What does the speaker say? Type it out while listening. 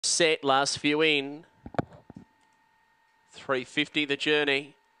Set, last few in. 350 the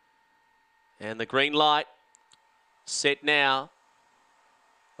journey. And the green light. Set now.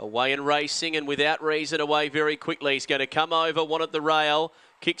 Away and racing, and without reason away very quickly. He's going to come over, one at the rail.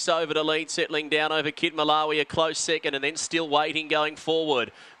 Kicks over to lead, settling down over Kid Malawi, a close second, and then still waiting going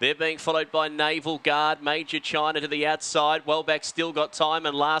forward. They're being followed by Naval Guard, Major China to the outside. Wellback still got time,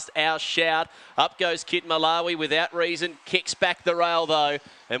 and last Our Shout. Up goes Kid Malawi, without reason, kicks back the rail though,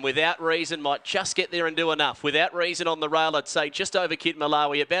 and without reason might just get there and do enough. Without reason on the rail, I'd say just over Kid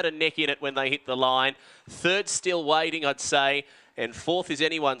Malawi, about a neck in it when they hit the line. Third still waiting, I'd say. And fourth is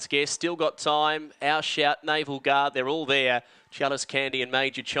anyone's guess. Still got time. Our Shout, Naval Guard, they're all there. Chalice Candy and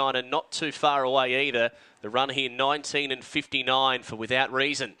Major China not too far away either. The run here 19 and 59 for Without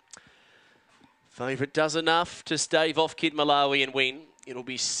Reason. Favourite does enough to stave off Kid Malawi and win. It'll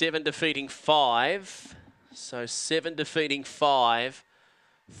be 7 defeating 5. So 7 defeating 5.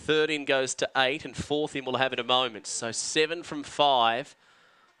 Third in goes to 8 and fourth in we'll have in a moment. So 7 from 5.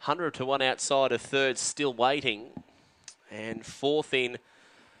 100 to 1 outside of third still waiting. And fourth in,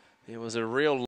 there was a real